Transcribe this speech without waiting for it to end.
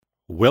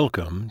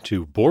Welcome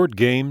to Board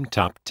Game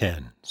Top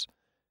Tens,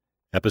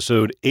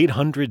 episode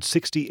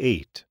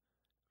 868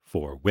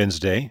 for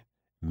Wednesday,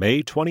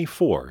 May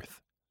 24th,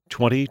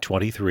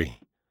 2023.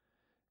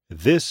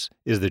 This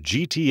is the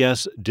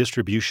GTS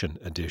Distribution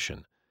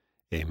edition,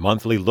 a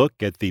monthly look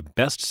at the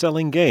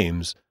best-selling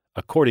games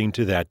according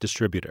to that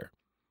distributor.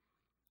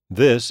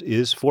 This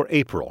is for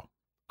April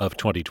of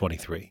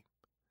 2023.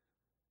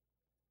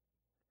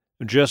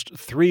 Just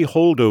 3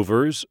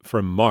 holdovers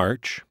from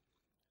March,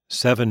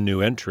 7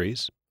 new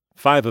entries,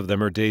 5 of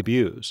them are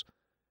debuts.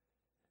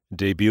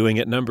 Debuting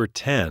at number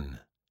 10,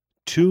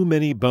 Too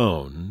Many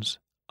Bones,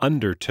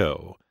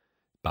 Undertow,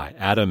 by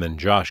Adam and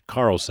Josh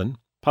Carlson,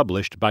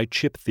 published by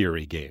Chip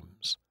Theory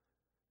Games.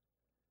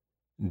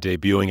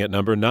 Debuting at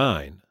number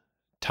 9,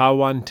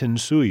 Tawan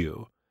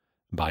Tensuyu,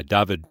 by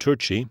David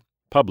Turchi,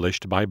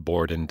 published by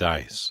Board and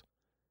Dice.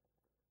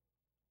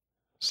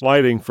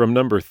 Sliding from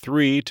number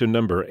 3 to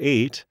number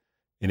 8,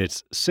 in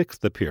its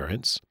 6th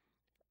appearance,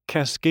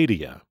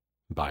 Cascadia,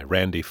 by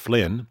Randy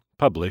Flynn,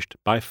 published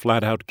by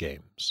Flat Out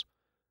Games.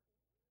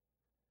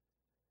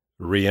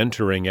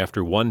 Re-entering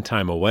after one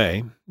time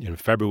away, in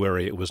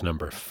February it was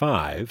number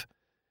 5.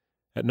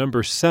 At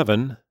number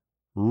 7,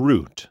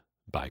 Root,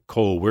 by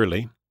Cole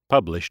Wehrle,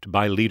 published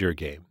by Leader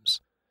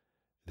Games.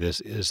 This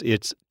is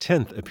its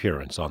 10th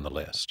appearance on the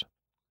list.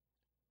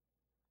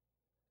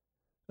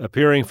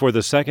 Appearing for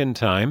the second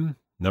time,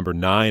 number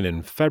 9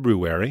 in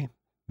February,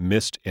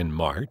 missed in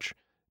March,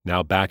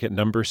 now back at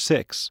number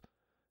 6,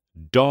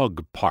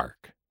 Dog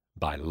Park,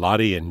 by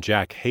Lottie and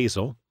Jack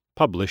Hazel,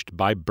 published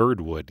by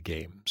Birdwood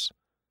Games.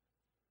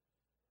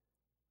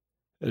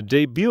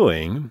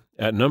 Debuting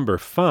at number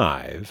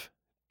 5,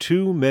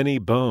 Too Many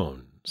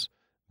Bones,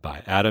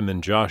 by Adam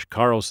and Josh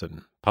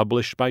Carlson,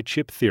 published by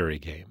Chip Theory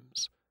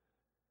Games.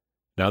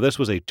 Now, this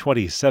was a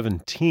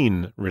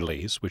 2017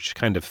 release, which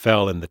kind of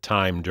fell in the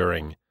time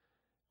during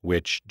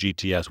which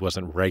GTS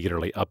wasn't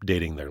regularly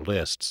updating their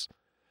lists.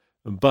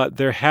 But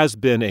there has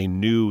been a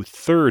new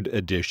 3rd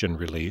edition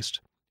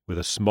released with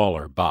a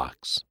smaller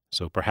box,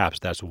 so perhaps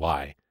that's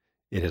why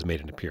it has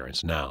made an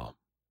appearance now.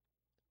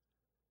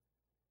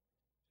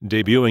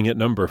 Debuting at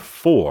number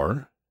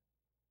 4,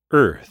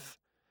 Earth,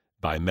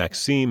 by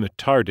Maxime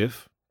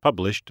Tardif,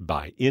 published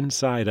by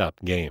Inside Up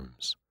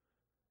Games.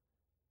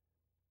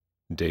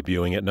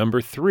 Debuting at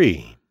number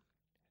 3,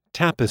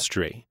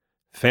 Tapestry,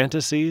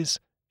 Fantasies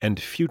and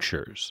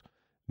Futures,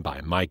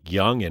 by Mike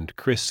Young and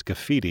Chris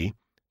Scafidi,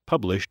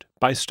 published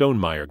by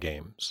Stonemaier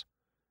Games.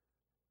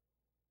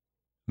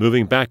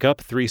 Moving back up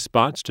 3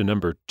 spots to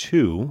number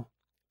 2,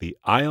 The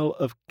Isle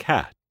of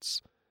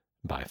Cats,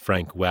 by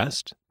Frank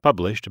West,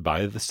 published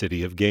by the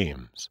City of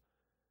Games.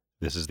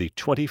 This is the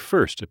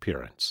 21st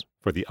appearance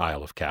for The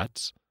Isle of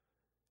Cats.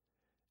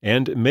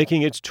 And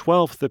making its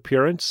 12th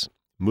appearance,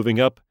 moving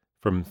up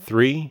from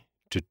 3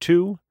 to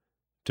 2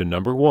 to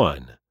number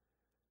 1,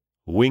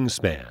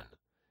 Wingspan,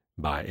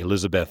 by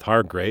Elizabeth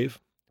Hargrave,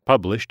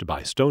 published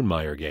by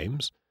Stonemaier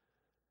Games.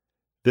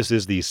 This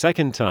is the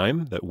second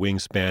time that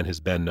Wingspan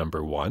has been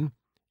number 1.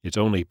 Its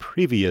only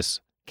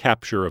previous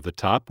capture of the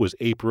top was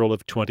April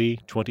of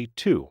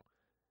 2022.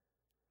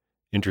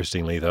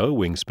 Interestingly, though,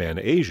 Wingspan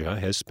Asia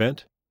has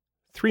spent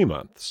 3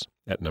 months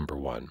at number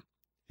 1.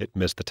 It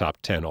missed the top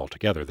 10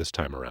 altogether this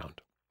time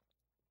around.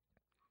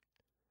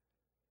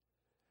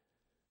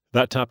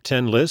 That top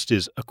 10 list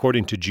is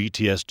according to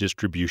GTS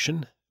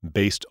Distribution,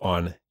 based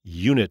on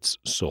units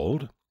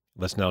sold.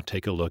 Let's now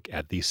take a look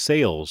at the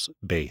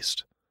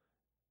sales-based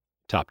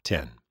top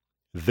 10.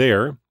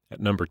 There,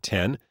 at number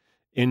 10,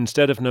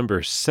 instead of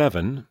number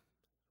 7,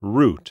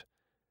 Root.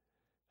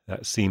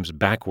 That seems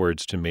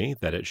backwards to me,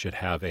 that it should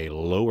have a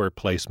lower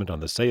placement on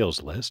the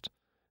sales list.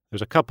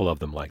 There's a couple of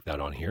them like that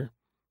on here.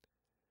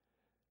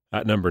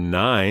 At number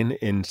 9,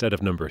 instead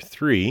of number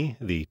 3,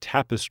 the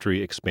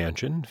Tapestry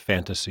expansion,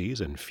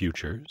 Fantasies and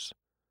Futures.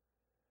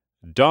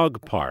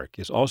 Dog Park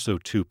is also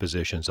 2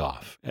 positions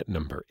off at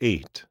number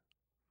 8.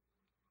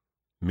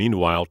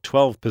 Meanwhile,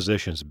 12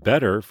 positions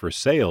better for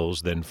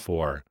sales than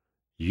for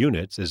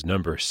units is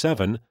number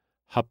 7,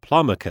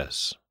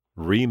 Hoplomachus,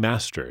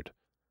 Remastered.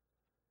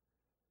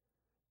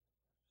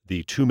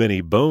 The Too Many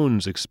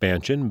Bones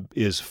expansion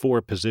is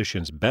 4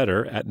 positions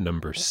better at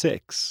number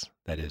 6,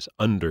 that is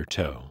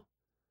Undertow.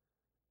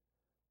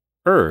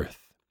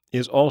 Earth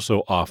is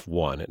also off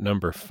 1 at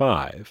number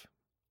 5.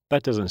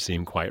 That doesn't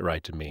seem quite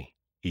right to me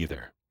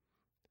either.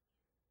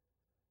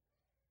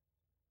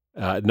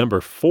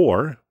 Number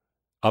 4,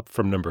 up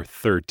from number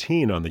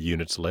 13 on the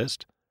units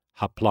list,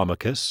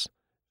 Hoplomachus,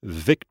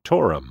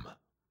 Victorum.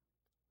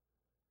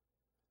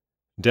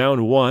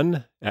 Down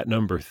 1 at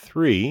number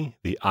 3,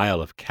 the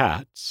Isle of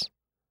Cats.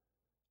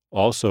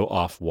 Also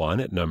off 1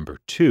 at number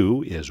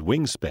 2 is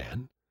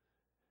Wingspan,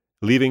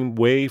 leaving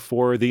way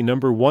for the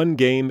number 1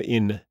 game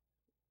in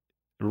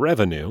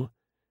revenue,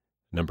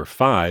 number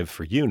 5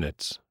 for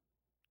units,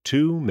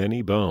 Too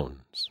Many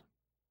Bones.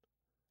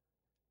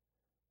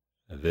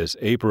 This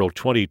April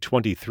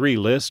 2023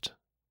 list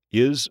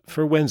is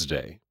for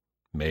Wednesday,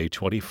 May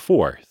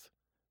 24th,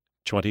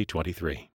 2023.